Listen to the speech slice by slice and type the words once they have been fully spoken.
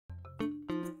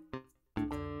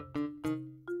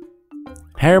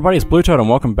Hey everybody, it's BlueToad and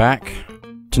welcome back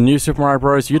to New Super Mario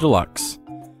Bros. U Deluxe.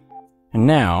 And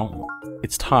now,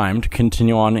 it's time to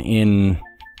continue on in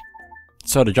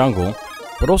Soda Jungle,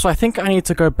 but also I think I need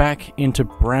to go back into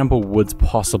Bramble Woods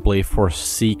possibly for a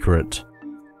secret.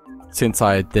 Since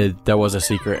there was a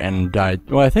secret and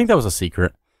well, I think there was a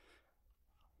secret.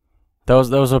 There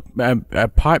was a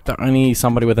pipe that only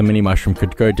somebody with a mini mushroom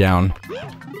could go down.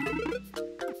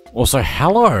 Also,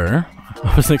 hello!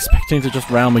 I wasn't expecting to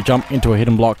just randomly jump into a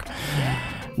hidden block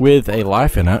with a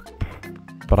life in it.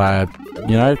 But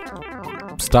you know,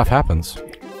 stuff happens.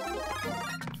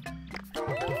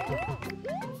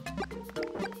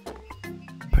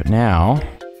 But now,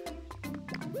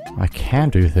 I can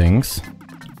do things.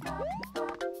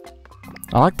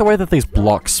 I like the way that these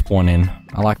blocks spawn in.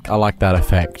 I like that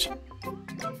effect.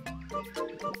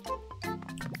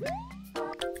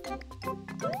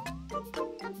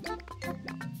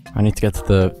 I need to get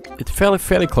to it's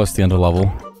fairly close to the end of the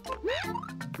level.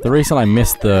 The reason I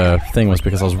missed the thing was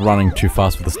because I was running too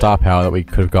fast with the star power that we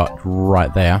could have got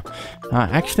right there.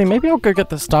 Actually, maybe I'll go get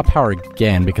the star power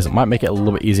again because it might make it a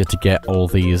little bit easier to get all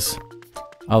these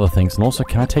other things. And also,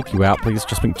 can I take you out, please?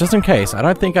 Just in case. I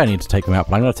don't think I need to take them out,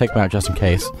 but I'm going to take them out just in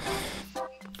case.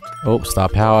 Oh, star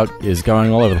power is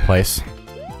going all over the place.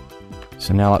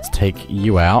 So now let's take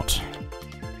you out.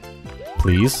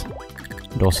 Please.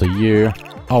 And also you.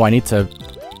 Oh, I need to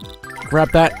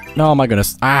grab that. Oh my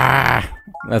goodness. Ah!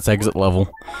 That's exit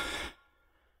level.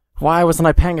 Why wasn't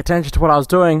I paying attention to what I was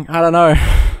doing? I don't know.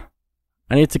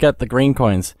 I need to get the green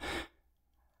coins.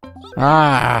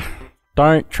 Ah!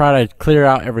 Don't try to clear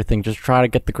out everything. Just try to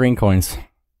get the green coins.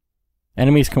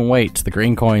 Enemies can wait. The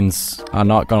green coins are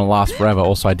not gonna last forever.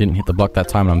 Also, I didn't hit the block that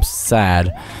time and I'm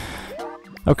sad.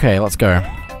 Okay, let's go.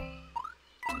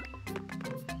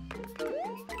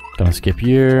 Gonna skip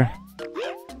you.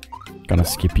 Gonna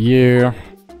skip you.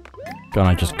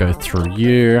 Gonna just go through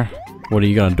you. What are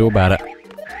you gonna do about it?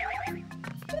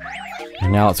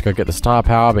 And now let's go get the star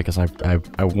power because I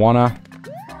wanna.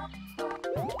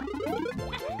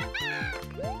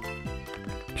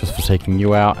 Just for taking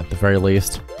you out at the very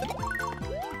least.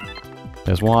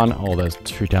 There's one. Oh, there's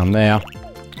two down there.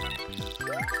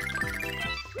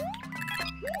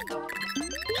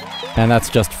 And that's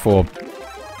just for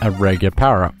a regular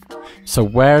power-up. So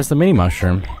where's the mini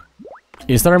mushroom?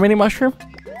 Is there a mini mushroom?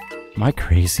 Am I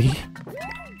crazy?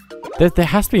 There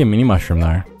has to be a mini mushroom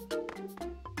though.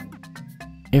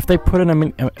 If they put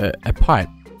in a pipe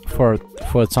for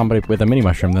somebody with a mini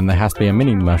mushroom, then there has to be a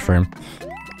mini mushroom.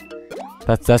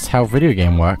 That's how video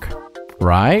game work,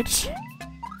 right?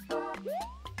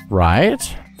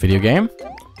 Right? Video game?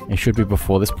 It should be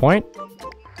before this point.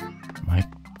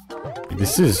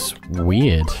 This is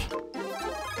weird.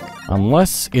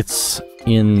 Unless it's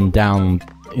down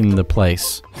in the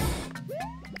place.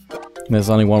 There's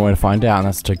only one way to find out, and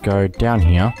that's to go down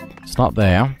here. It's not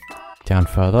there. Down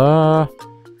further.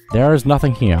 There is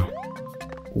nothing here.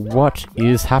 What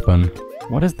is happened?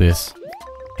 What is this?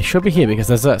 It should be here because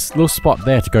there's that little spot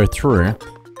there to go through,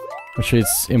 which is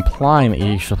implying that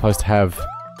you're supposed to have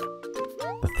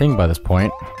the thing by this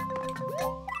point.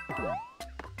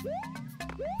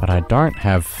 But I don't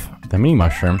have the mini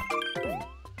mushroom.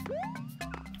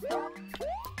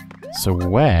 So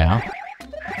where?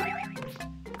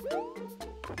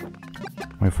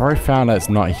 We've already found that it's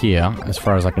not here, as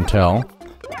far as I can tell.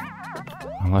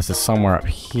 Unless it's somewhere up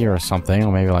here or something,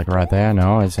 or maybe like right there.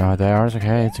 No, it's not there. It's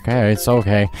okay, it's okay, it's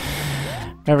okay.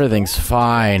 Everything's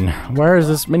fine. Where is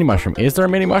this mini mushroom? Is there a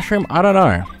mini mushroom? I don't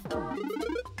know.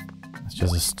 It's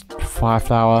just a fire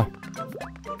flower.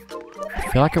 I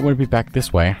feel like it would be back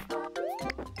this way.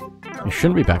 It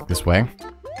shouldn't be back this way.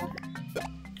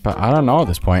 But I don't know at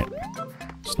this point.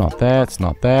 It's not there, it's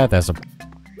not there. There's a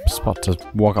spot to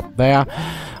walk up there.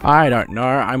 I don't know.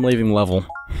 I'm leaving level.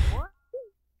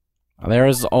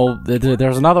 There's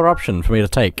another option for me to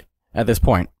take at this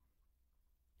point.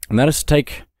 And that is to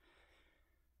take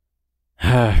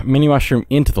mini mushroom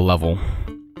into the level.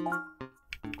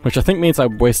 Which I think means I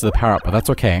wasted the power up, but that's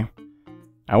okay.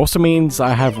 It also means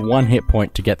I have one hit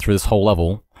point to get through this whole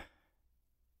level.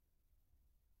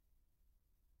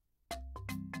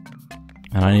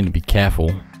 And I need to be careful.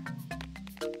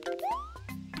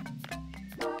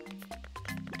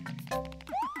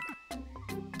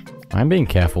 I'm being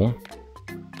careful.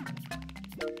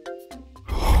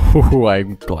 Ooh,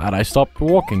 I'm glad I stopped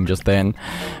walking just then,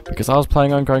 because I was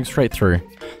planning on going straight through.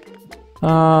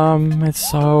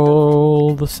 It's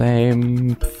all the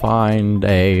same fine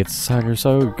day. It's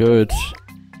so good.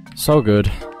 So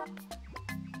good.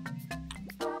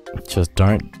 Just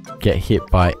don't get hit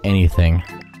by anything.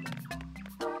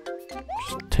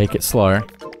 Just take it slow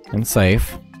and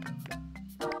safe.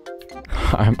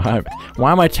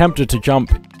 Why am I tempted to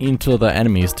jump into the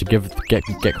enemies to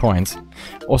get coins?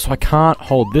 Also, I can't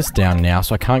hold this down now,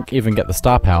 so I can't even get the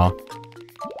star power.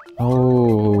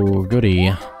 Oh,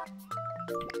 goody.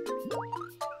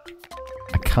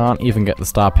 I can't even get the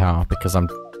star power because I'm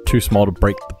too small to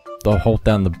break the hold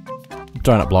down the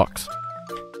donut blocks.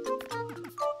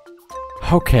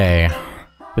 Okay.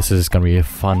 This is gonna be a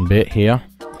fun bit here.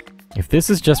 If this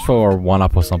is just for a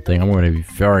 1-up or something, I'm gonna be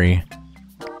very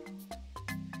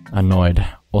annoyed.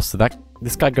 Also,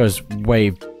 this guy goes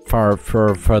way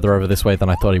further over this way than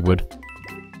I thought he would.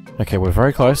 Okay, we're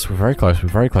very close, we're very close, we're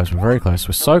very close, we're very close.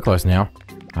 We're so close now.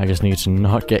 I just need to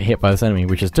not get hit by this enemy,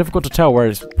 which is difficult to tell where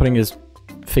he's putting his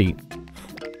feet.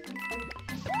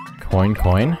 Coin,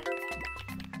 coin.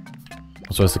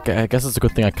 Also, I guess it's a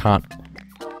good thing I can't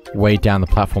weigh down the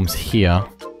platforms here.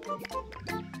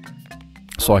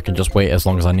 So I can just wait as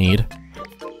long as I need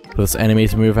for this enemy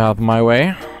to move out of my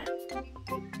way.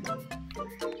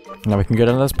 Now we can go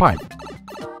down this pipe.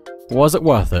 Was it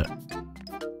worth it?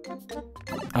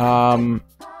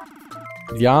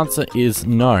 The answer is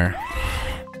no.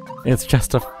 It's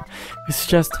just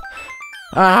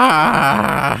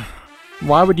why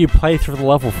would you play through the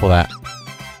level for that?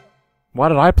 Why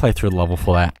did I play through the level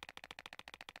for that?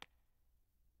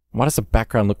 Why does the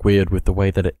background look weird with the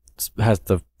way that it has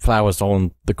the flowers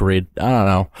on the grid? I don't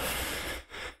know.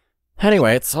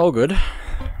 Anyway, it's all good.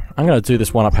 I'm gonna do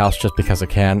this 1-up house just because I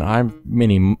can. I'm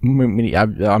gonna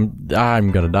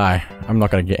die. I'm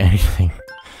not gonna get anything.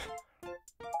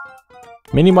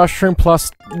 Mini mushroom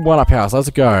plus 1-up house. Let's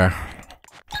go.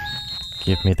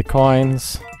 Give me the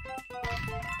coins.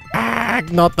 Ah,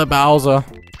 not the Bowser.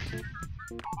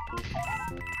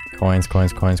 Coins,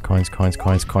 coins, coins, coins, coins,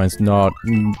 coins, coins. Not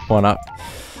 1-up.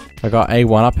 I got a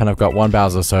 1-up and I've got 1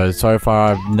 Bowser, so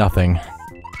far nothing.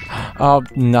 Oh,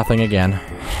 nothing again.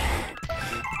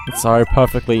 It's so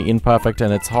perfectly imperfect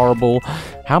and it's horrible.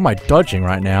 How am I dodging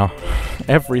right now?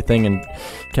 Everything and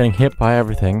getting hit by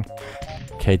everything.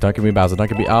 Okay, don't give me Bowser, don't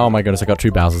give me— oh my goodness, I got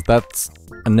 2 Bowsers. That's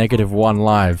a -1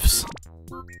 lives.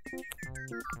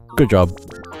 Good job.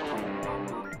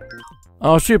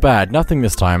 Oh, too bad. Nothing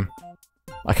this time.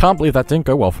 I can't believe that didn't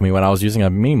go well for me when I was using a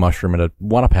mini mushroom at a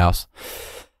 1-up house.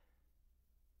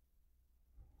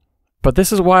 But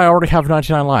this is why I already have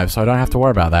 99 lives, so I don't have to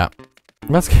worry about that.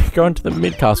 Let's go into the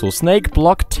mid-castle. Snake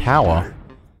Block Tower.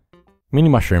 Mini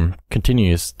mushroom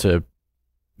continues to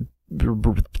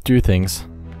do things.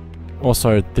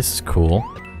 Also, this is cool.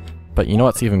 But you know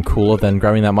what's even cooler than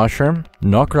grabbing that mushroom?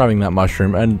 Not grabbing that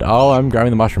mushroom, and oh, I'm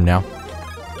grabbing the mushroom now.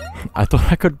 I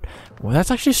thought I could— well, that's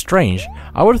actually strange.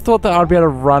 I would have thought that I'd be able to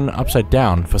run upside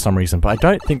down for some reason, but I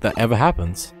don't think that ever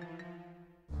happens.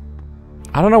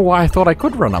 I don't know why I thought I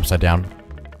could run upside down.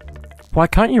 Why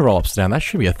can't you roll upside down? That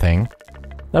should be a thing.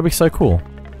 That'd be so cool.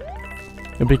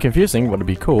 It'd be confusing, but it'd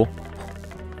be cool.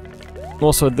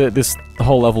 Also, the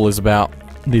whole level is about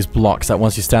these blocks that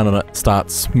once you stand on it,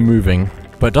 starts moving.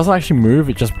 But it doesn't actually move,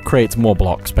 it just creates more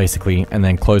blocks, basically, and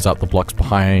then close up the blocks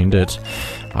behind it.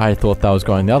 I thought that was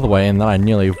going the other way, and then I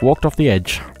nearly walked off the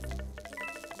edge.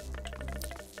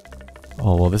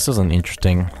 Oh, well, this is an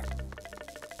interesting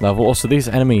level. Also, these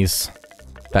enemies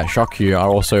that shock you are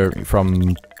also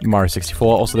from Mario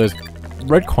 64. Also, those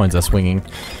red coins are swinging.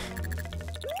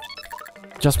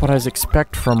 Just what I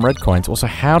expect from red coins. Also,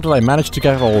 how did I manage to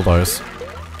get all of those?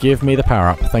 Give me the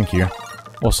power-up, thank you.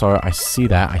 Also, I see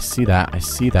that, I see that, I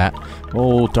see that.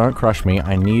 Oh, don't crush me.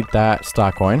 I need that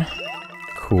star coin.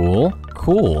 Cool,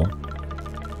 cool.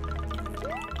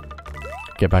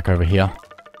 Get back over here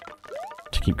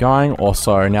to keep going.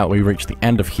 Also, now that we reach the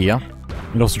end of here,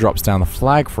 it also drops down the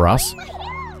flag for us.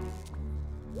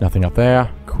 Nothing up there.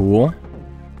 Cool.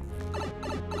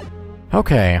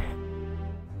 Okay.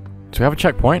 So we have a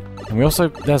checkpoint, and we also—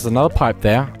 there's another pipe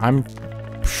there. I'm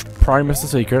probably missed a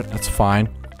secret. That's fine.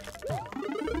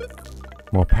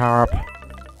 More power up.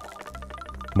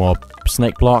 More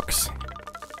snake blocks.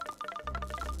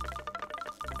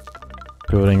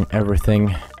 Building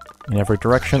everything in every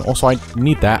direction. Also, I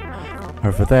need that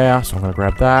over there, so I'm gonna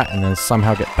grab that and then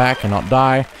somehow get back and not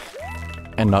die.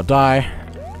 And not die.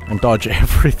 And dodge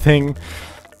everything.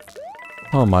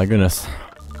 Oh my goodness.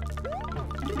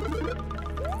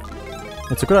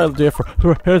 It's a good idea for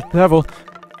level.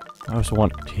 I also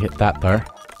want to hit that though.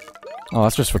 Oh,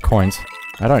 that's just for coins.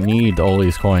 I don't need all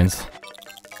these coins.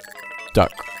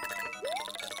 Duck.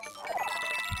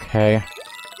 Okay.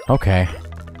 Okay.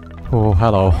 Oh,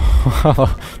 hello.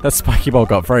 That spiky ball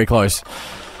got very close.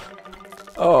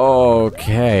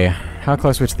 Okay. How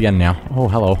close are we to the end now? Oh,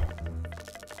 hello.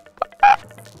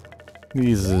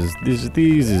 These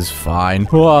is fine.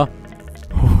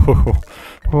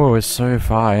 Oh, it's so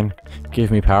fine. Give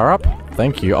me power up.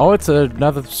 Thank you. Oh, it's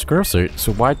another squirrel suit.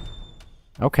 So why...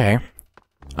 Okay.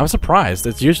 I'm surprised.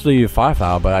 It's usually a fire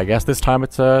flower, but I guess this time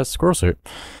it's a squirrel suit.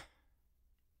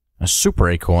 A super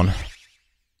acorn.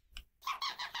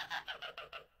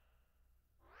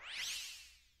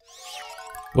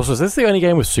 Also, is this the only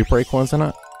game with super acorns in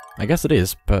it? I guess it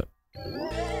is, but...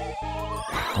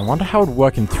 I wonder how it would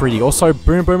work in 3D. Also,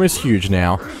 Boom Boom is huge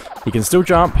now. He can still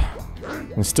jump,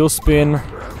 and still spin,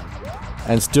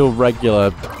 and still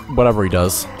regular whatever he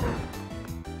does.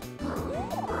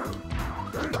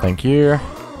 Thank you.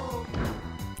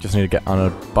 Just need to get on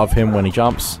above him when he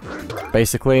jumps,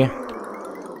 basically.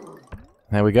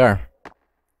 There we go.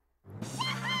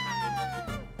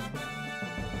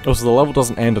 Also, the level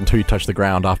doesn't end until you touch the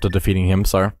ground after defeating him,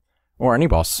 so... Or any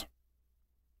boss.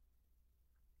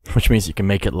 Which means you can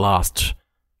make it last...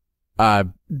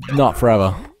 not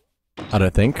forever. I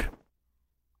don't think.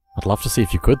 I'd love to see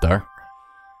if you could, though.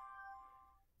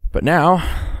 But now...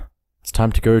 It's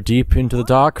time to go deep into the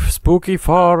dark, spooky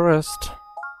forest.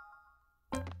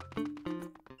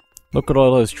 Look at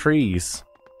all those trees.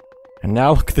 And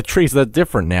now look at the trees, they're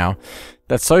different now.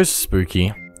 That's so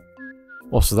spooky.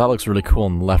 Also, that looks really cool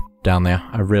on the left down there.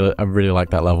 I really like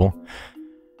that level.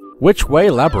 Which way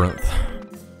labyrinth?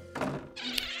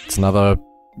 It's another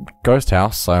ghost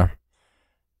house, so...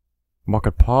 What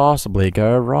could possibly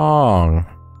go wrong?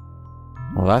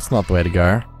 Well, that's not the way to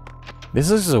go.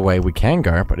 This is the way we can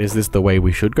go, but is this the way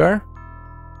we should go?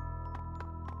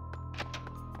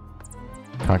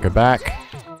 Can't go back.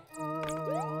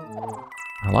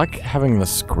 I like having the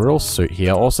squirrel suit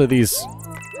here. Also, these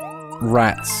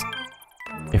rats,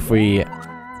 if we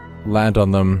land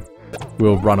on them,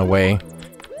 we'll run away.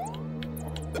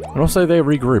 And also, they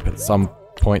regroup at some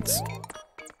points.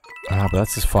 But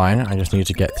that's just fine. I just need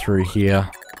to get through here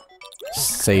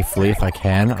safely if I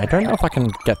can. I don't know if I can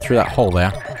get through that hole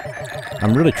there.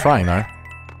 I'm really trying, though.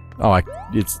 Oh,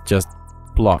 it's just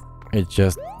blocked. It's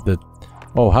just the...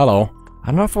 Oh, hello. I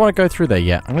don't know if I want to go through there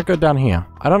yet. I'm gonna go down here.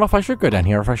 I don't know if I should go down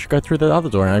here or if I should go through the other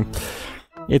door.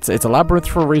 It's a labyrinth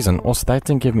for a reason. Also, that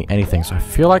didn't give me anything, so I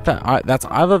feel like that's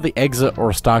either the exit or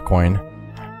a star coin.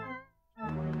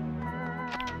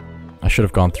 I should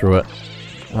have gone through it.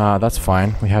 That's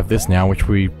fine. We have this now, which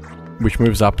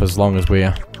moves up as long as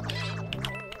we're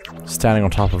standing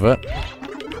on top of it.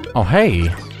 Oh,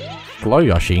 hey! Glow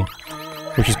Yoshi.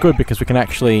 Which is good because we can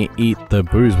actually eat the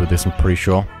booze with this, I'm pretty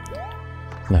sure.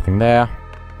 Nothing there.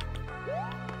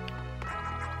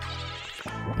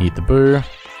 Eat the boo.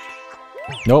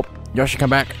 Nope. Yoshi, come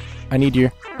back. I need you.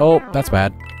 Oh, that's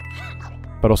bad.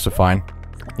 But also fine.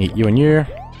 Eat you and you.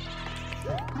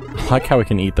 I like how we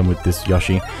can eat them with this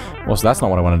Yoshi. Also, that's not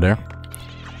what I want to do.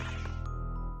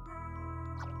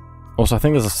 Also, I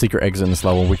think there's a secret exit in this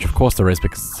level, which of course there is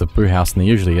because it's a boo house and there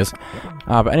usually is.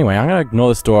 But anyway, I'm going to ignore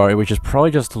this door, which is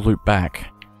probably just to loop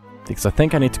back. Because I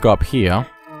think I need to go up here.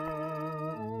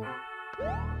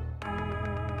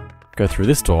 Go through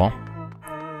this door.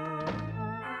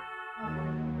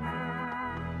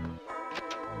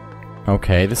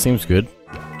 Okay, this seems good.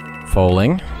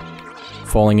 Falling.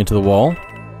 Falling into the wall.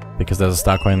 Because there's a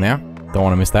star coin there. Don't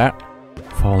want to miss that.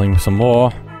 Falling some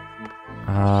more.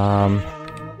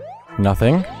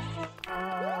 Nothing.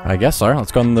 I guess so.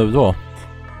 Let's go in the door.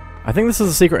 I think this is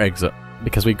a secret exit.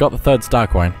 Because we got the third star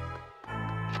coin.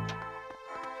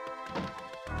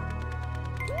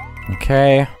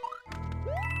 Okay.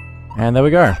 And there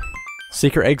we go.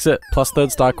 Secret exit plus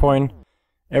third star coin.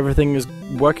 Everything is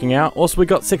working out. Also, we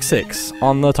got 6-6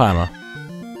 on the timer.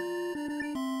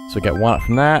 So we get 1 up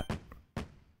from that.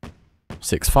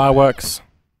 6 fireworks.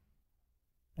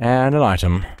 And an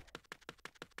item.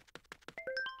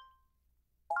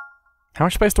 How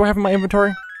much space do I have in my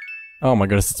inventory? Oh my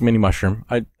goodness, it's a mini mushroom.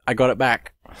 I got it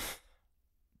back.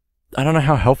 I don't know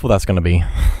how helpful that's going to be.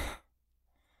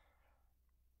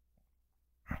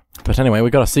 But anyway, we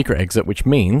got a secret exit, which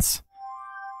means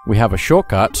we have a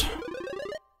shortcut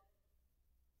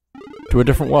to a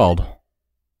different world.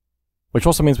 Which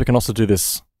also means we can also do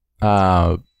this,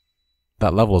 that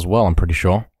level as well, I'm pretty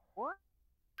sure.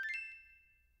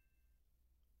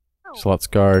 So let's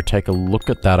go take a look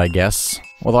at that, I guess.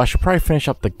 Although I should probably finish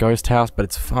up the ghost house, but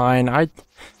it's fine.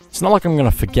 It's not like I'm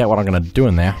gonna forget what I'm gonna do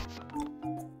in there.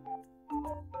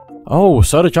 Oh,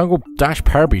 Soda Jungle Dash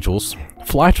Parabeetles.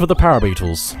 Flight of the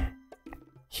Parabeetles.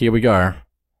 Here we go.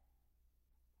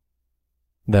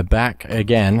 They're back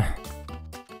again.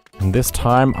 And this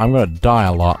time, I'm gonna die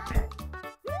a lot.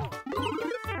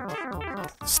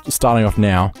 Starting off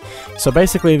now. So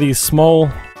basically, these small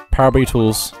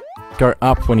Parabeetles go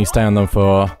up when you stay on them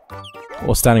for...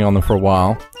 or standing on them for a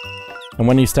while. And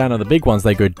when you stand on the big ones,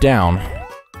 they go down.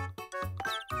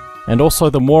 And also,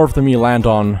 the more of them you land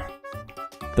on,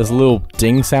 there's a little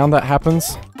ding sound that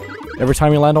happens every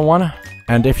time you land on one.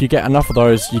 And if you get enough of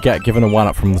those, you get given a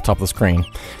 1-up from the top of the screen.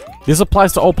 This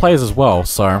applies to all players as well,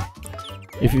 so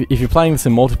if you're playing this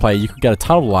in multiplayer, you could get a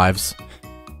ton of lives,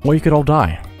 or you could all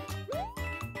die.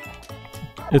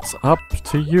 It's up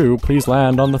to you. Please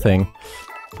land on the thing.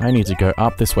 I need to go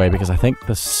up this way because I think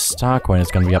the star coin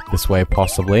is going to be up this way,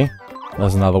 possibly.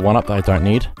 There's another 1-up that I don't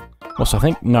need. Also, I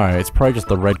think, no, it's probably just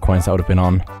the red coins that would have been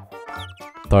on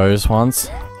those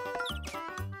ones.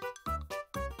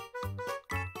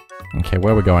 Okay,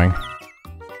 where are we going?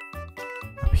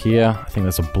 Up here. I think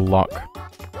there's a block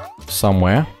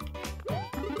somewhere.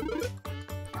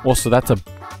 Also, that's a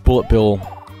bullet bill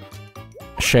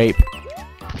shape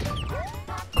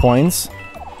coins.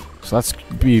 So let's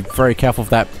be very careful of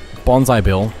that bonsai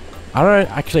bill. I don't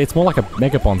know, actually it's more like a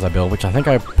mega bonsai bill, which I think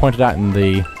I pointed out in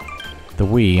the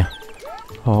Wii.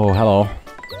 Oh, hello.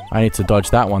 I need to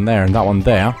dodge that one there and that one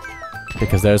there,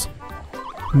 because there's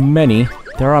many.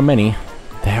 There are many.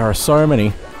 There are so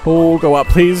many. Oh, go up,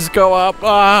 please, go up!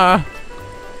 Ah!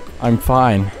 I'm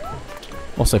fine.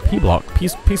 Also, P-block,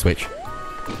 P-switch.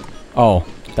 Oh,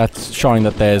 that's showing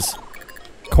that there's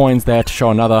coins there to show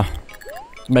another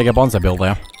mega bonsai bill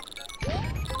there.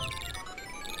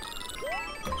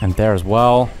 And there as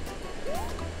well.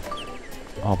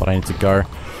 Oh, but I need to go.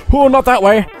 Oh, not that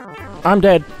way! I'm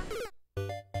dead.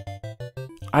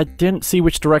 I didn't see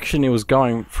which direction it was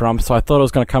going from, so I thought it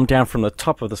was going to come down from the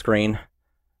top of the screen.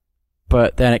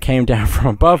 But then it came down from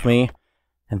above me,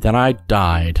 and then I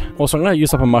died. Also, I'm going to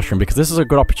use up a mushroom, because this is a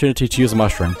good opportunity to use a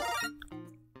mushroom.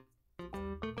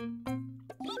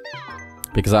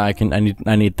 Because I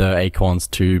need the acorns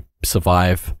to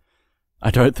survive.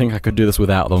 I don't think I could do this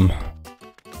without them.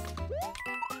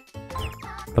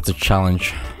 That's a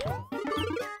challenge.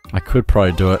 I could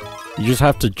probably do it. You just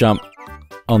have to jump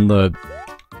on the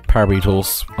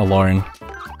parabeetles alone,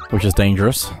 which is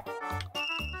dangerous,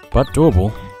 but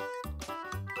doable.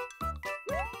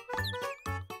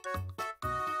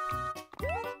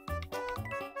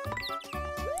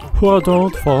 Oh,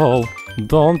 don't fall.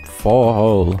 Don't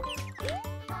fall.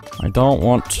 I don't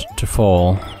want to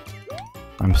fall.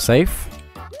 I'm safe.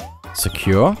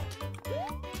 Secure.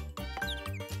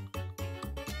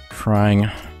 Trying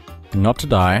not to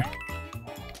die.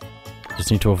 Just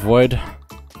need to avoid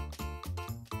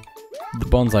the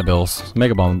bonsai bills.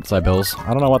 Mega bonsai bills.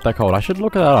 I don't know what they're called. I should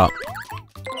look that up.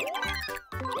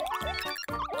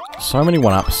 So many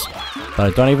 1-ups that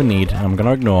I don't even need, and I'm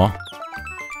gonna ignore.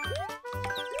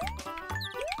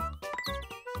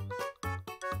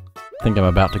 I think I'm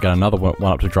about to get another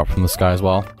 1-up to drop from the sky as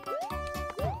well.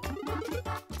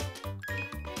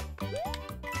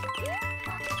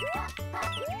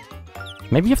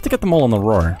 Maybe you have to get them all in a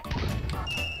row.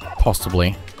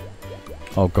 Possibly.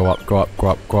 Oh, go up, go up, go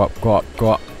up, go up, go up,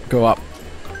 go up, go up.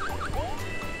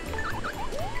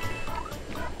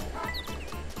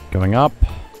 Going up.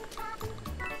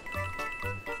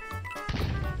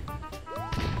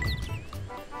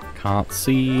 Can't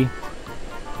see.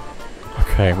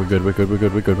 Okay, we're good, we're good, we're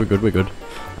good, we're good, we're good, we're good.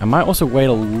 I might also wait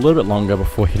a little bit longer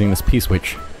before hitting this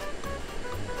P-switch.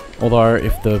 Although,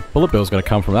 if the bullet bill is going to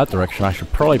come from that direction, I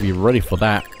should probably be ready for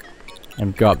that.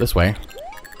 And go up this way.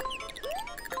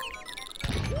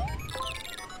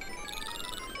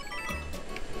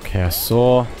 Okay, I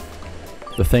saw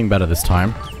the thing better this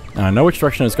time. And I know which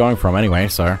direction it's going from anyway,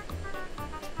 so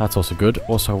that's also good.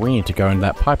 Also, we need to go in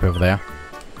that pipe over there.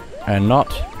 And not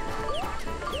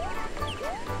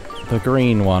the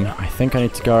green one. I think I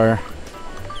need to go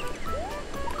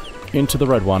into the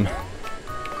red one.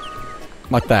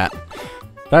 Like that.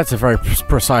 That's a very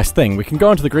precise thing. We can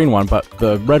go into the green one, but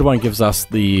the red one gives us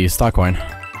the star coin.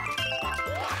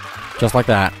 Just like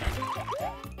that.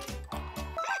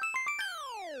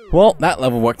 Well, that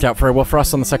level worked out very well for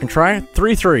us on the second try.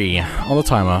 3-3 on the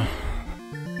timer.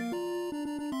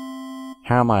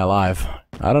 How am I alive?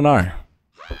 I don't know.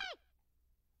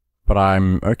 But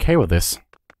I'm okay with this.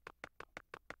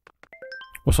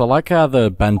 Also, I like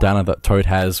the bandana that Toad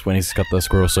has when he's got the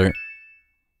squirrel suit.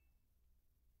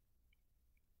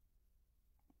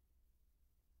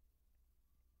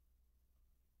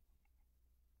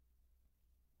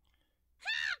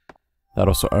 That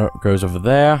also goes over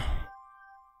there.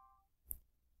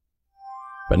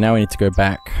 But now we need to go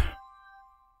back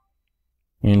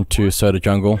into Soda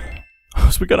Jungle.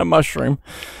 So we got a mushroom.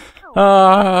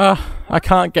 I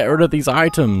can't get rid of these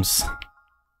items.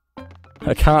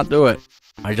 I can't do it.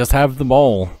 I just have them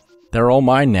all. They're all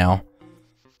mine now.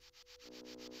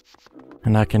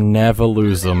 And I can never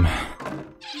lose them.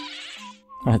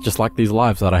 Just like these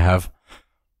lives that I have.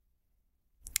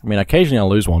 I mean, occasionally I'll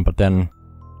lose one, but then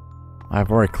I've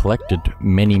already collected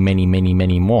many, many, many,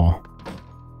 many more.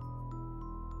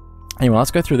 Anyway,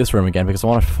 let's go through this room again because I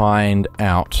want to find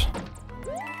out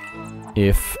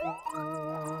if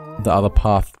the other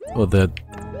path, or the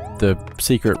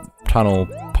secret tunnel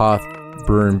path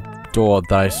room door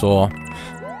that I saw,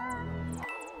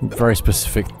 very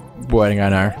specific wording I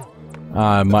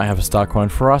know, might have a star coin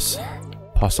for us,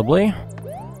 possibly.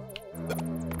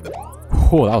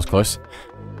 Oh, that was close.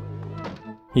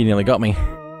 He nearly got me.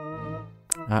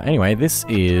 Anyway, this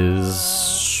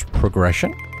is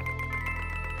progression.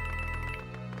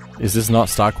 Is this not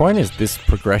star coin? Is this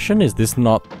progression? Is this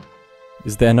not...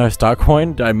 Is there no star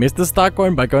coin? Did I miss the star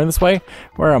coin by going this way?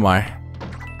 Where am I?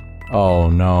 Oh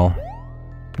no.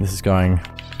 This is going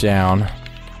down.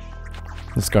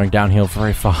 This is going downhill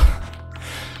very far.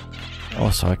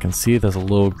 Also, I can see there's a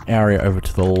little area over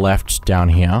to the left down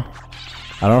here.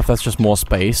 I don't know if that's just more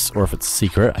space, or if it's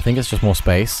secret. I think it's just more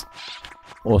space.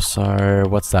 Also,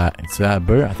 what's that? Is that a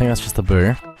boo? I think that's just a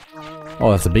boo.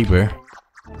 Oh, that's a big boo.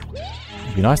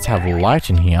 It'd be nice to have light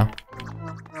in here.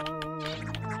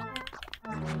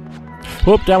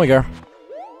 Whoop, down we go.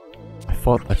 I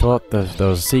thought there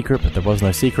was a secret, but there was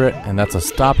no secret, and that's a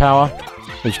star power,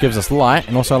 which gives us light,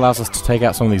 and also allows us to take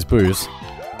out some of these boos.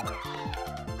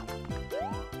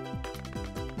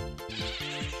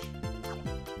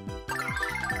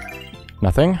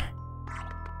 Nothing.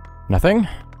 Nothing.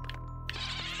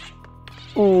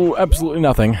 Ooh, absolutely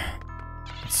nothing.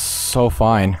 It's so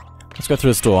fine. Let's go through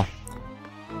this door.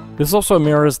 This also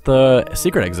mirrors the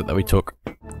secret exit that we took.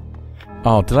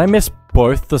 Oh, did I miss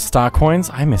both the star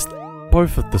coins? I missed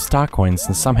both of the star coins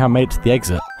and somehow made it to the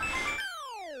exit.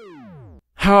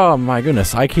 Oh my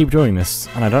goodness, I keep doing this,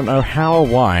 and I don't know how or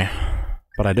why,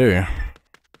 but I do.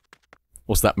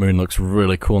 Also, that moon looks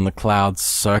really cool in the clouds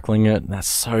circling it. That's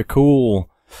so cool.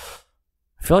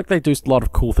 I feel like they do a lot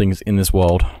of cool things in this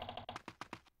world.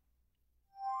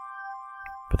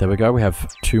 But there we go, we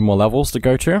have 2 more levels to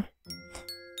go to.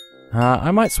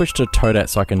 I might switch to Toadette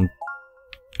so I can...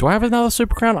 Do I have another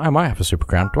super crown? I might have a super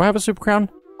crown. Do I have a super crown?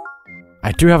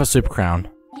 I do have a super crown.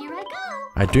 Here I go.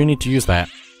 I do need to use that.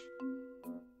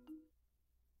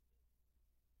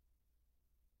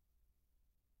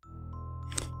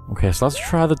 Okay, so let's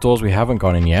try the doors we haven't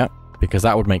gone in yet, because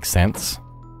that would make sense.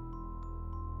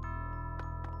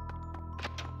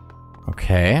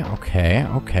 Okay, okay,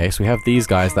 okay, so we have these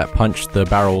guys that punch the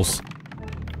barrels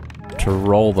to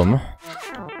roll them.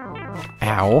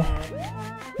 Ow.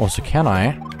 Also, can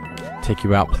I take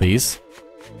you out, please?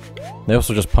 They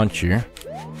also just punch you.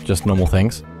 Just normal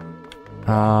things.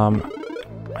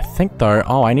 I think though...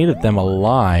 Oh, I needed them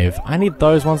alive. I need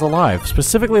those ones alive.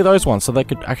 Specifically those ones, so they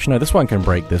could... Actually, no, this one can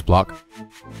break this block.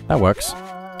 That works.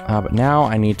 But now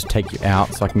I need to take you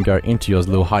out so I can go into your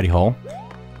little hidey hole.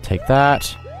 Take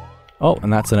that. Oh,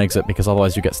 and that's an exit because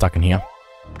otherwise you get stuck in here.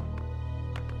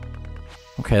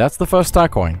 Okay, that's the first star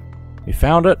coin. We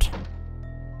found it.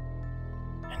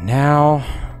 And now...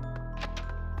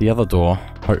 the other door,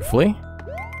 hopefully.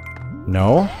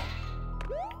 No.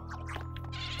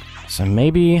 So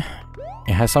maybe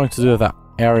it has something to do with that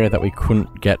area that we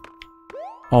couldn't get.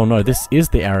 Oh no, this is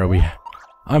the area we...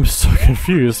 I'm so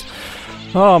confused.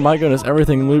 Oh my goodness,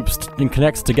 everything loops and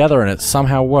connects together and it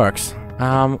somehow works.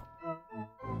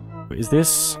 Is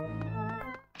this...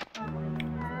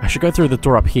 I should go through the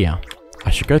door up here. I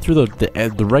should go through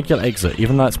the regular exit,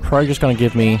 even though it's probably just going to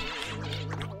give me...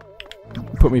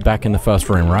 put me back in the first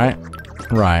room, right?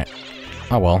 Right.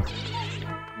 Oh well.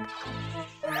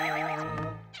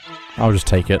 I'll just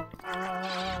take it.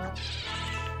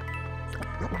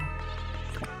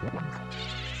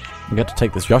 I get to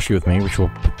take this Yoshi with me, which will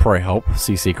probably help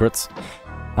see secrets.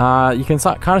 You can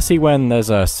kind of see when there's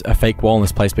a fake wall in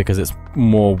this place because it's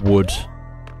more wood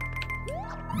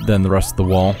than the rest of the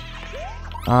wall.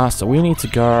 So we need to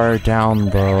go down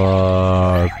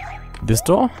this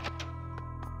door?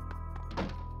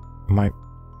 I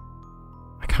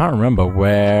can't remember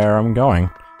where I'm going.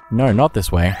 No, not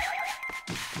this way.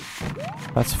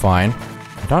 That's fine.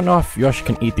 I don't know if Yoshi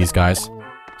can eat these guys,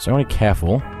 so I want to be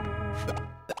careful.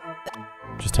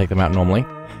 Just take them out normally.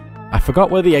 I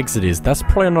forgot where the exit is. That's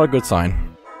probably not a good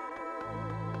sign.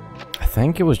 I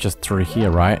think it was just through here,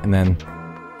 right? And then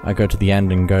I go to the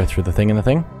end and go through the thing in the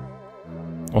thing.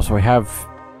 Also, we have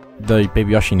the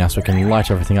Baby Yoshi now, so we can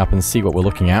light everything up and see what we're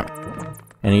looking at.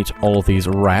 And eat all of these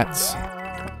rats.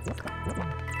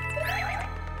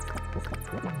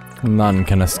 None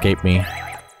can escape me.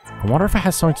 I wonder if it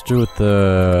has something to do with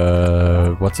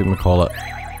the... what's it gonna call it?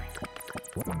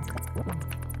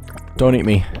 Don't eat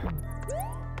me.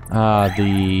 Oh,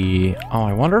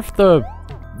 I wonder if the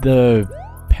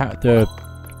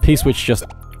piece which just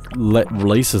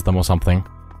releases them or something.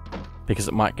 Because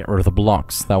it might get rid of the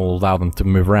blocks that will allow them to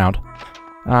move around.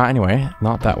 Anyway,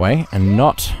 not that way, and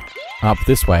not up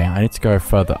this way. I need to go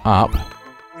further up.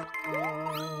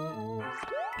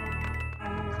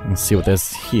 And see what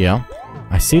there's here.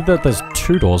 I see that there's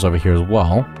 2 doors over here as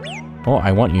well. Oh,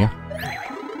 I want you.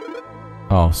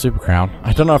 Oh, Super Crown.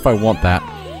 I don't know if I want that.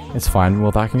 It's fine.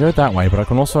 Well, I can go that way, but I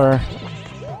can also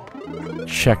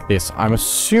check this. I'm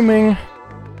assuming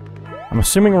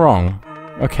wrong.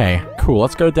 Okay, cool.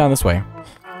 Let's go down this way.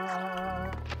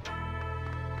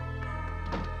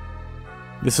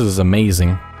 This is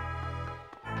amazing.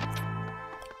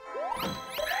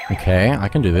 Okay, I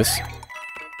can do this.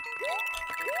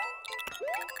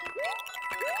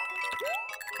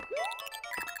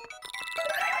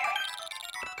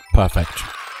 Perfect.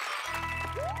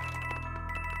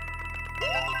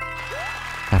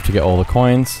 Have to get all the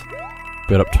coins.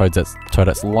 Build up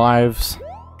Toadette's lives.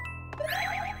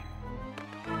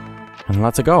 And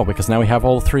that's a goal, because now we have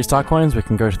all 3 star coins, we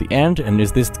can go to the end, and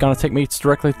is this gonna take me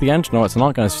directly to the end? No, it's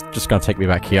not, it's just gonna take me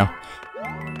back here.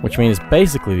 Which means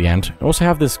basically the end. I also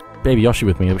have this baby Yoshi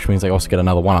with me, which means I also get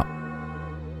another 1-up.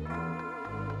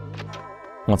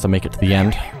 Once I make it to the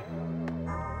end.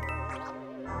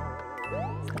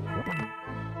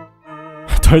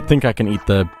 I don't think I can eat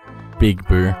the big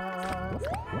boo.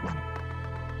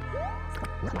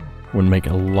 Wouldn't make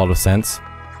a lot of sense.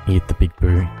 Eat the big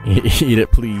boo. Eat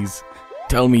it, please.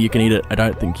 Tell me you can eat it. I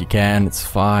don't think you can. It's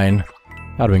fine.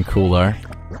 That'd have been cool, though.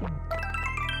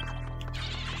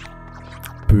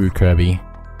 Boo, Kirby.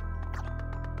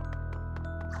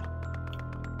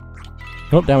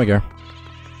 Oh, down we go.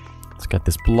 Let's get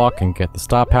this block and get the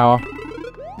star power.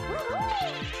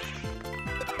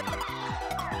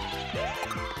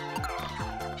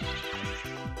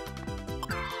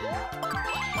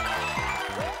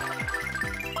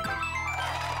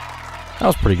 That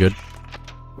was pretty good.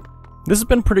 This has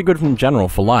been pretty good in general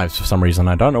for lives for some reason.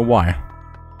 I don't know why.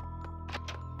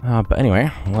 But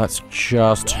anyway, let's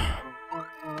just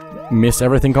miss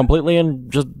everything completely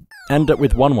and just end it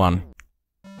with 1-1.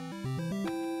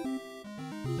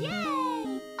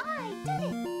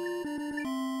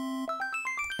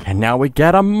 And now we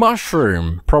get a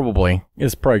mushroom! Probably.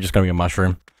 It's probably just gonna be a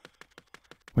mushroom.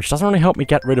 Which doesn't really help me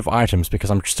get rid of items, because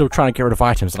I'm still trying to get rid of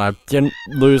items, and I didn't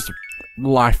lose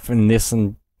life in this,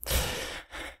 and...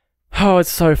 oh,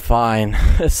 it's so fine.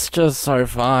 It's just so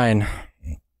fine.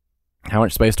 How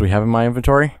much space do we have in my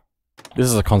inventory? This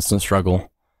is a constant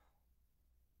struggle.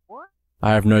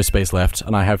 I have no space left,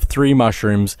 and I have 3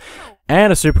 mushrooms,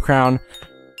 and a super crown,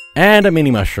 and a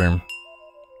mini mushroom.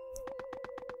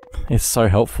 It's so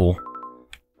helpful.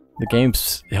 The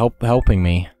game's helping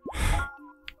me.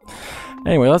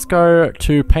 Anyway, let's go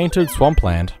to Painted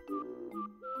Swampland.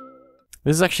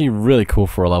 This is actually really cool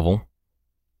for a level.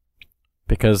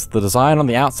 Because the design on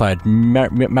the outside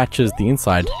matches the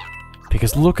inside.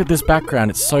 Because look at this background,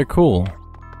 it's so cool.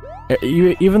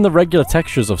 Even the regular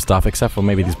textures of stuff, except for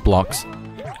maybe these blocks,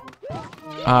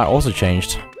 are also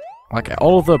changed. Like,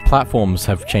 all of the platforms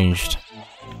have changed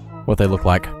what they look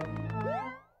like.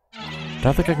 I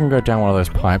don't think I can go down one of those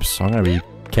pipes, so I'm gonna be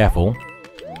careful.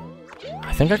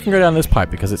 I think I can go down this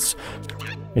pipe because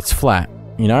it's flat,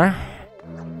 you know?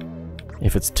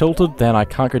 If it's tilted, then I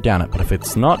can't go down it, but if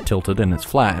it's not tilted and it's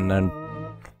flat, and then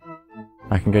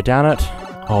I can go down it.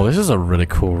 Oh, this is a really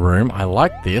cool room. I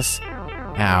like this.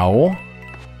 Ow.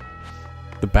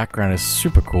 The background is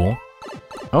super cool.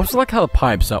 I also like how the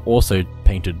pipes are also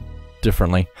painted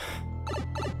differently.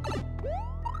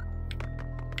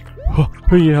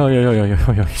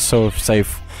 So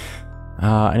safe.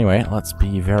 Anyway, let's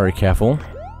be very careful.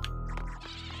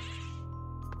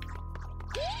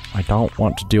 I don't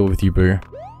want to deal with you, Boo.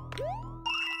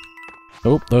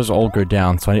 Oh, those all go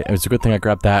down, so it's a good thing I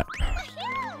grabbed that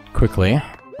quickly.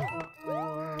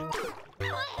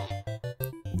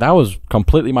 That was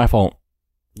completely my fault.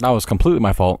 That was completely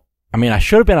my fault. I mean, I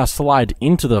should have been able to slide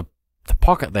into the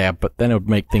pocket there, but then it would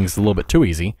make things a little bit too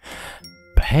easy.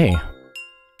 But hey.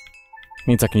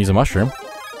 Means I can use a mushroom.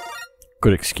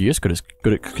 Good excuse, it's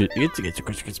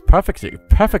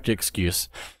perfect excuse.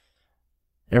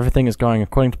 Everything is going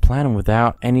according to plan and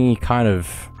without any kind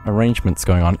of arrangements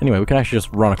going on. Anyway, we can actually just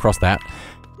run across that,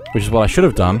 which is what I should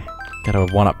have done. Get a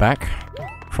 1-up back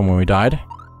from when we died.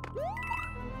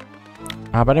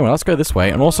 But anyway, let's go this way.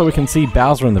 And also we can see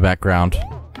Bowser in the background.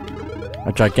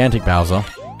 A gigantic Bowser.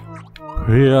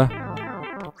 Here.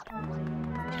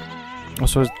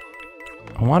 Also,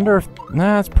 I wonder if...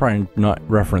 nah, it's probably not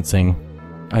referencing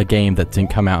a game that didn't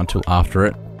come out until after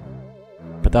it.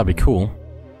 But that'd be cool.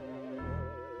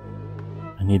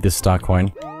 I need this star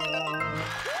coin.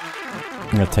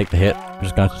 I'm gonna take the hit. I'm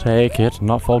just gonna take it,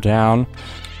 not fall down.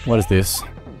 What is this?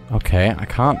 Okay, I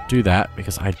can't do that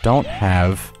because I don't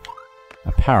have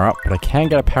a power-up, but I can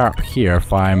get a power-up here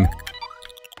if I'm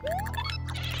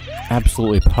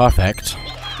absolutely perfect.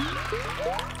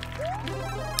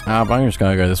 But I'm just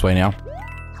gonna go this way now.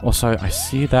 Also, I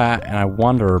see that and I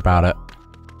wonder about it.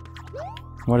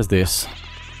 What is this?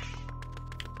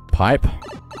 Pipe?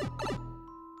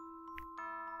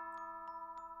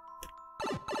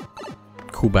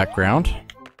 Cool background.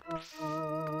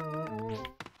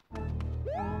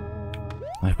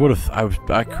 I would have.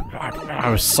 I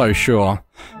was so sure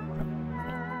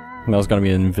that was going to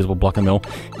be an invisible block in the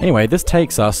middle. Anyway, this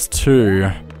takes us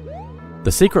to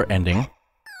the secret ending.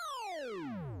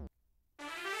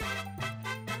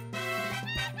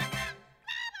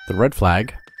 The red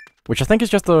flag, which I think is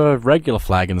just a regular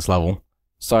flag in this level.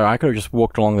 So I could have just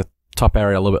walked along the top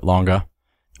area a little bit longer,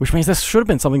 which means there should have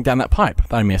been something down that pipe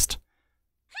that I missed.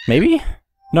 Maybe?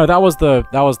 No, that was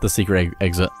the secret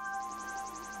exit.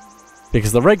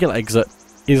 Because the regular exit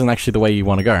isn't actually the way you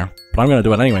want to go. But I'm going to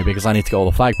do it anyway because I need to get all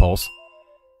the flagpoles.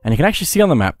 And you can actually see on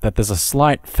the map that there's a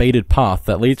slight faded path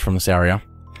that leads from this area.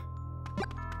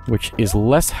 Which is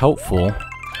less helpful.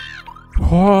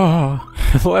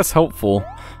 Less helpful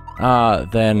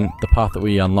than the path that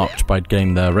we unlocked by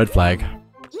getting the red flag.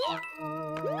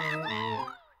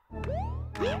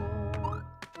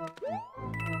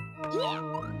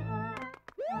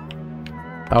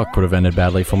 That could have ended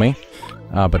badly for me.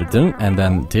 But it didn't, and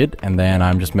then it did, and then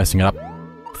I'm just messing it up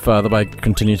further by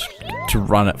continuing to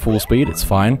run at full speed. It's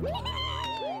fine.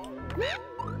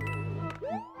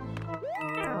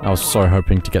 I was so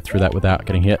hoping to get through that without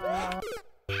getting hit.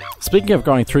 Speaking of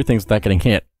going through things without getting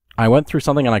hit, I went through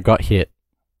something and I got hit.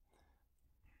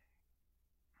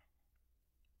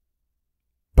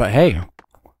 But hey,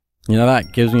 you know,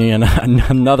 that gives me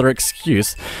another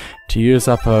excuse to use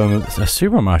up a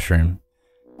super mushroom.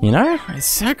 You know, it's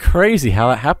so crazy how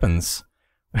that happens.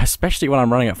 Especially when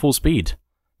I'm running at full speed.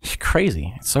 It's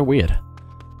crazy. It's so weird.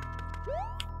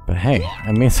 But hey,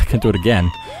 it means I can do it again.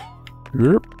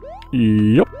 Yep.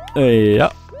 Yep.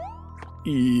 Yep.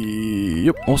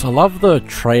 Yep. Also, I love the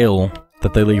trail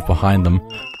that they leave behind them.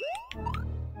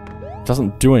 It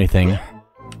doesn't do anything,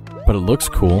 but it looks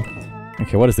cool.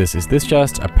 Okay, what is this? Is this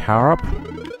just a power-up?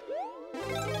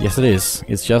 Yes, it is.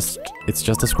 It's just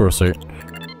a squirrel suit.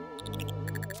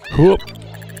 Whoop.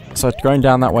 So going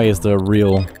down that way is the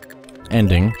real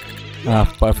ending.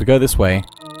 But if we go this way...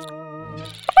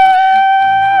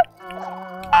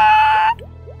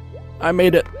 I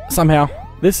made it, somehow.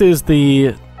 This is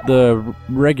the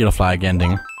regular flag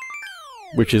ending.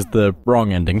 Which is the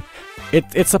wrong ending.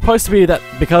 It's supposed to be that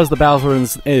because the Bowser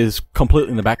is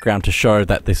completely in the background to show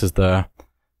that this is the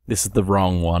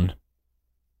wrong one.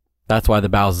 That's why the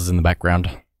Bowser's in the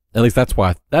background. At least that's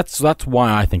why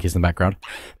I think he's in the background.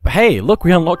 But hey, look,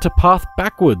 we unlocked a path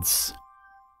backwards.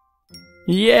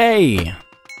 Yay!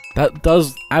 That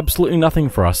does absolutely nothing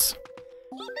for us.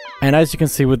 And as you can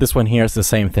see with this one here, it's the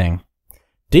same thing.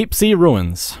 Deep Sea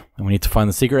Ruins. And we need to find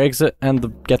the secret exit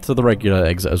and get to the regular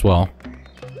exit as well.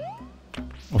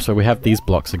 Also, we have these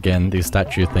blocks again, these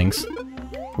statue things.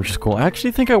 Which is cool. I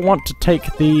actually think I want to take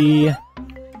the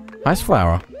ice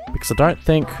flower. Because I don't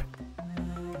think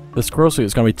the squirrel suit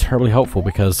is going to be terribly helpful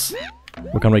because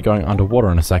we're going to be going underwater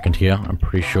in a second here, I'm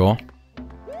pretty sure.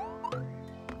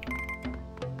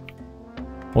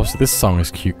 Also, this song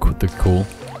is cool.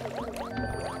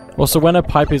 Also, when a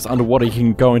pipe is underwater, you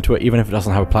can go into it even if it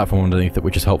doesn't have a platform underneath it,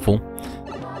 which is helpful.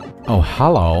 Oh,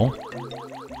 hello.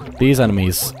 These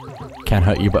enemies can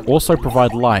hurt you, but also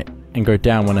provide light and go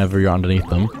down whenever you're underneath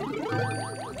them.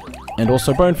 And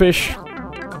also bonefish.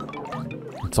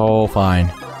 It's all fine.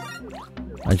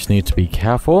 I just need to be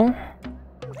careful.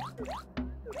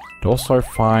 And also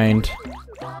find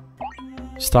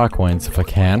star coins if I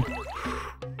can.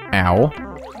 Ow.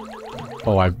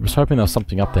 Oh, I was hoping there was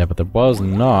something up there, but there was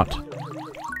not.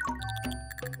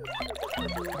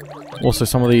 Also,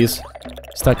 some of these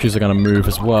statues are going to move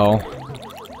as well.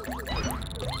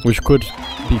 Which could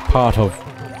be part of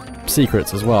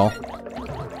secrets as well.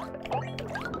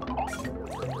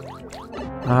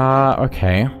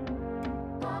 Okay.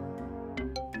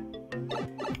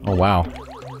 Oh, wow.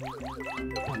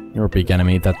 You're a big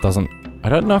enemy that doesn't... I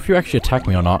don't know if you actually attack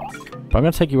me or not, but I'm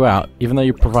going to take you out, even though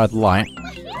you provide light.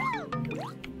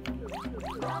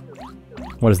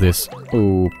 What is this?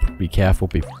 Ooh, be careful,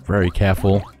 be very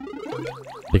careful.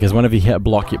 Because whenever you hit a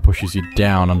block, it pushes you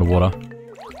down underwater.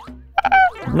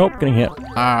 Nope, getting hit.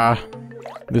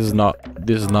 This is not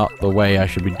the way I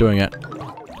should be doing it.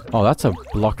 Oh, that's a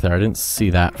block there. I didn't see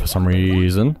that for some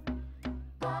reason.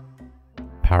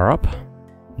 Power up.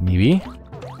 Maybe.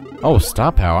 Oh,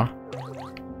 star power.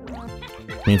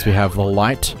 Means we have the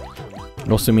light.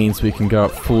 It also means we can go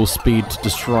at full speed,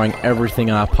 destroying everything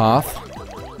in our path.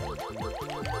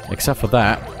 Except for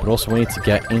that, but also we need to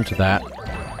get into that.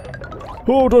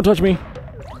 Oh, don't touch me!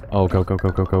 Oh, go, go, go,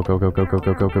 go, go, go, go, go, go,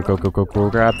 go, go, go, go, go, go, go,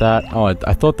 grab that. Oh,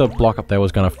 I thought the block up there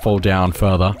was gonna fall down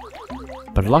further.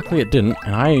 But luckily it didn't,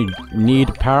 and I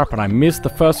need power up and I missed the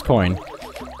first coin.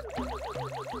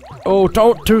 Oh,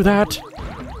 don't do that!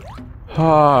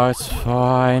 Oh, it's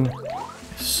fine.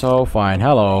 So fine.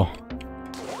 Hello.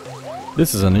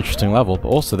 This is an interesting level, but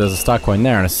also there's a star coin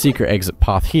there and a secret exit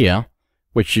path here,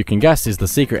 which you can guess is the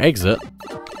secret exit.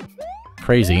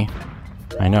 Crazy.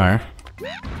 I know.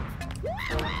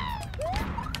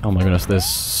 Oh my goodness, there's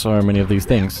so many of these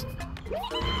things.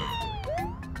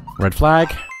 Red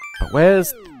flag. But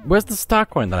where's the star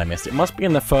coin that I missed? It must be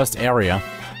in the first area.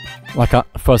 Like a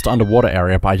first underwater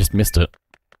area, but I just missed it.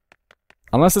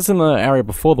 Unless it's in the area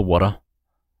before the water.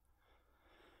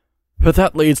 But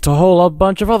that leads to a whole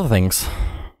bunch of other things.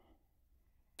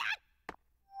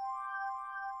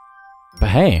 But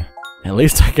hey, at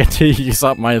least I get to use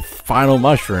up my final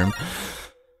mushroom.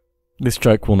 This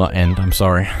joke will not end, I'm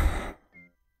sorry.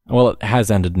 Well, it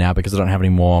has ended now because I don't have any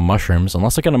more mushrooms,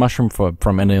 unless I get a mushroom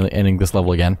from ending this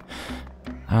level again.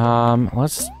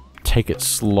 Let's take it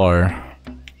slow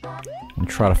and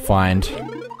try to find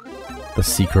the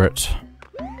secret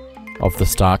of the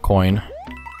star coin.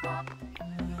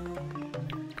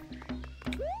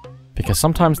 Because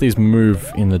sometimes these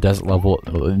move in the desert level,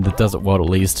 in the desert world at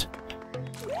least.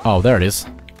 Oh, there it is.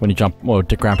 When you jump, or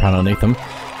to ground pound underneath them.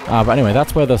 But anyway,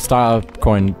 that's where the star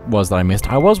coin was that I missed.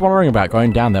 I was wondering about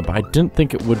going down there, but I didn't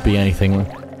think it would be anything.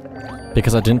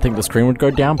 Because I didn't think the screen would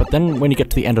go down, but then when you get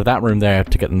to the end of that room there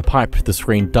to get in the pipe, the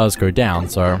screen does go down,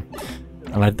 so...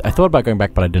 And I thought about going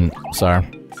back, but I didn't, so...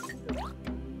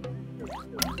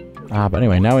 but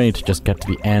anyway, now we need to just get to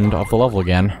the end of the level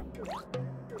again.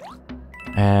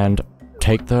 And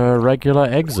take the regular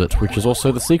exit, which is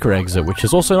also the secret exit, which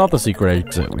is also not the secret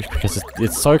exit, because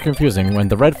it's so confusing when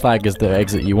the red flag is the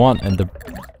exit you want and the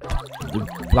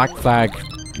black flag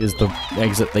is the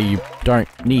exit that you don't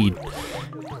need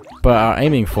but are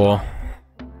aiming for.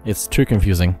 It's too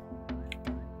confusing.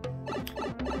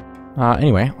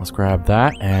 Anyway, let's grab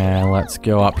that and let's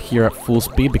go up here at full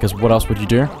speed, because what else would you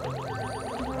do?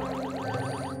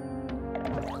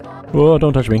 Oh,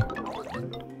 don't touch me.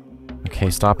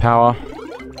 Okay, star power.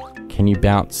 Can you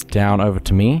bounce down over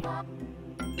to me?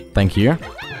 Thank you.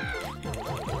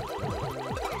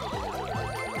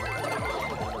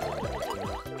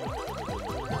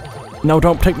 No,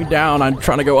 don't take me down. I'm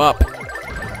trying to go up.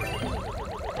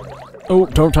 Oh,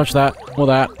 don't touch that or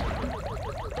that.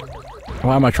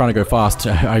 Why am I trying to go fast?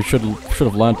 I should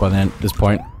have learned by then at this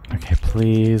point. Okay,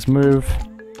 please move.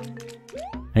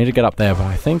 I need to get up there, but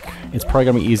I think it's probably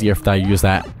going to be easier if I use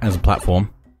that as a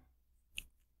platform.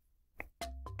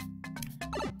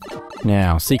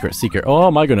 Now, secret. Oh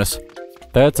my goodness.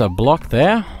 There's a block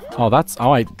there? Oh, that's...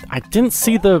 Oh, I didn't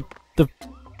see there's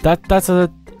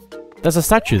a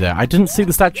statue there. I didn't see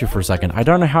the statue for a second. I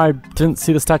don't know how I didn't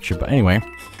see the statue, but anyway.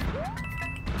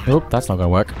 Oop, that's not gonna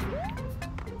work.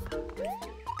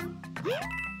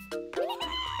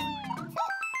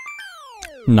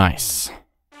 Nice.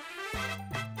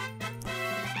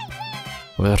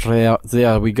 Well,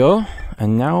 there we go.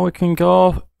 And now we can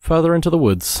go further into the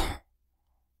woods.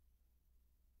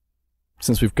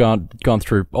 Since we've gone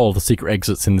through all the secret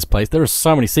exits in this place. There are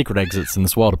so many secret exits in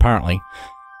this world, apparently.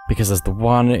 Because there's the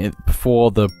one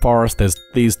before the forest, there's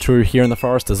these two here in the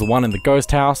forest, there's the one in the ghost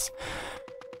house.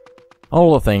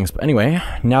 All the things. But anyway,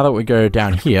 now that we go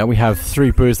down here, we have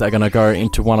 3 boos that are going to go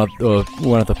into one of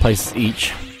the places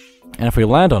each. And if we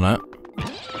land on it,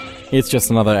 it's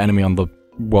just another enemy on the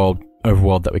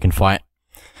overworld that we can fight.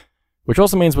 Which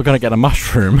also means we're going to get a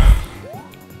mushroom.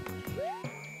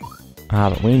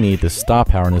 But we need this star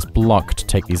power and this block to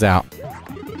take these out.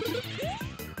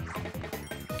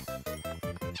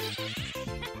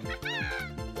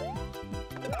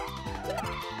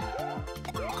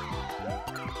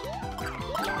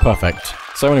 Perfect.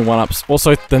 So many 1-ups.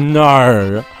 Also, the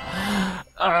no!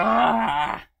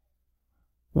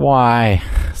 Why?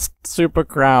 Super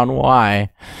Crown,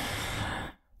 why?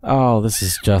 Oh, this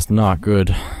is just not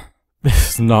good.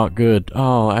 This is not good.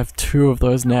 Oh, I have 2 of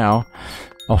those now.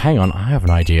 Oh, hang on, I have an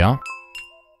idea.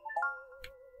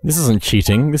 This isn't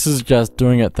cheating, this is just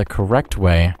doing it the correct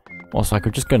way. Also, I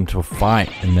could just get into a fight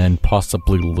and then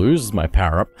possibly lose my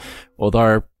power-up.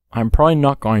 Although, I'm probably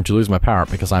not going to lose my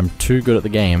power-up because I'm too good at the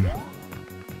game.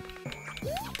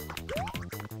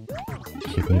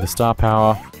 Give me the star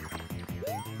power.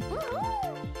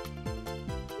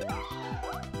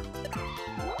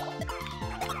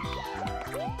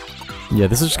 Yeah,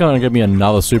 this is just gonna give me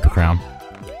another super crown.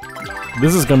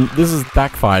 This is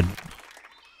backfired.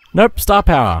 Nope, star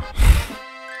power.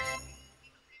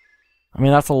 I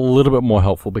mean, that's a little bit more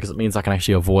helpful because it means I can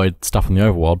actually avoid stuff in the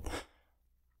overworld.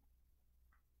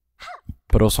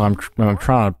 But also, I'm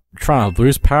trying to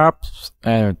lose power-ups,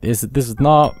 and this is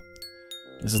not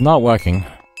working.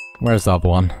 Where's the other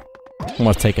one? I'm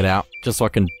gonna take it out just so I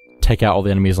can take out all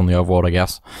the enemies on the overworld, I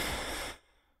guess.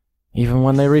 Even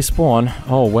when they respawn.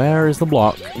 Oh, where is the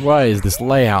block? Where is this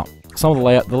layout? Some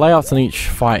of the layouts in each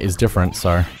fight is different,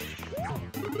 so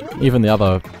even the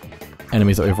other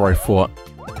enemies that we've already fought,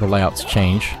 the layouts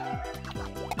change.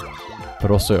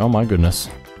 But also, oh my goodness.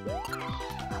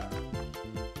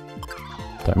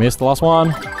 Don't miss the last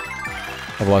one.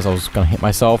 Otherwise I was gonna hit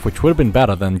myself, which would have been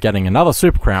better than getting another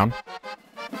super crown.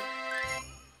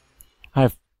 I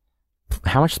have...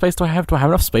 How much space do I have? Do I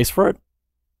have enough space for it?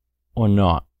 Or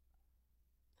not?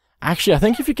 Actually, I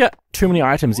think if you get too many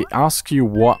items, it asks you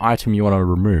what item you want to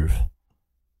remove.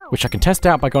 Which I can test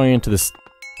out by going into this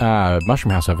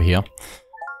mushroom house over here.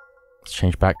 Let's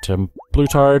change back to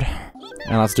BlueToad.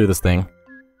 And let's do this thing.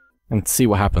 And see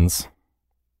what happens.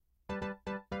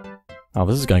 Oh,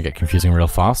 this is going to get confusing real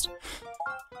fast.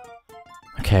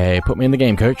 Okay, put me in the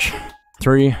game, coach.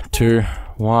 3, 2,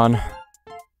 1...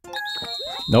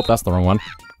 Nope, that's the wrong one.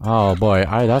 Oh boy,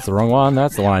 that's the wrong one.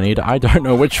 That's the one I need. I don't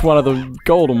know which one of the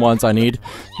golden ones I need.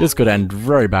 This could end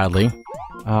very badly.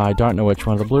 I don't know which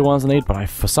one of the blue ones I need, but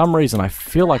for some reason I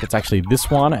feel like it's actually this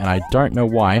one, and I don't know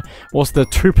why. Also, there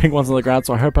are 2 pink ones on the ground,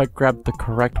 so I hope I grab the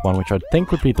correct one, which I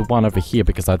think would be the one over here,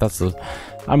 because I'm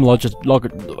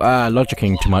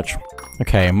logicking too much.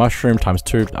 Okay, mushroom times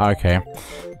 2. Okay.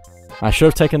 I should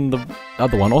have taken the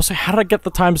other one. Also, how did I get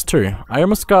the times 2? I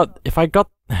almost got... If I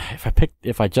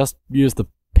just used the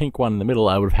pink one in the middle,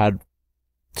 I would have had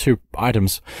 2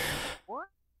 items.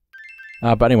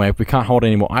 But anyway, we can't hold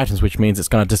any more items, which means it's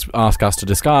going to ask us to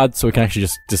discard, so we can actually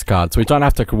just discard. So we don't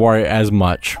have to worry as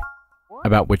much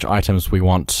about which items we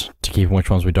want to keep and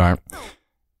which ones we don't.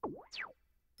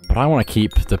 But I want to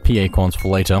keep the pea acorns for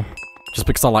later, just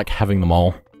because I like having them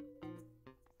all.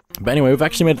 But anyway, we've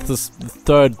actually made it to this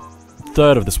third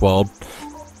of this world.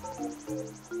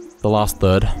 The last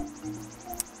third.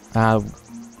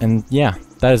 And yeah,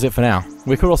 that is it for now.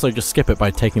 We could also just skip it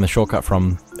by taking the shortcut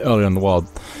from earlier in the world.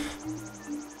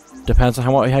 Depends on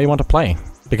how you want to play.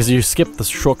 Because you skip the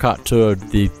shortcut to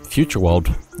the future world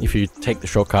if you take the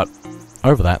shortcut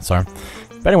over that, so.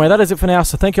 But anyway, that is it for now,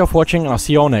 so thank you all for watching, and I'll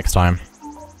see you all next time.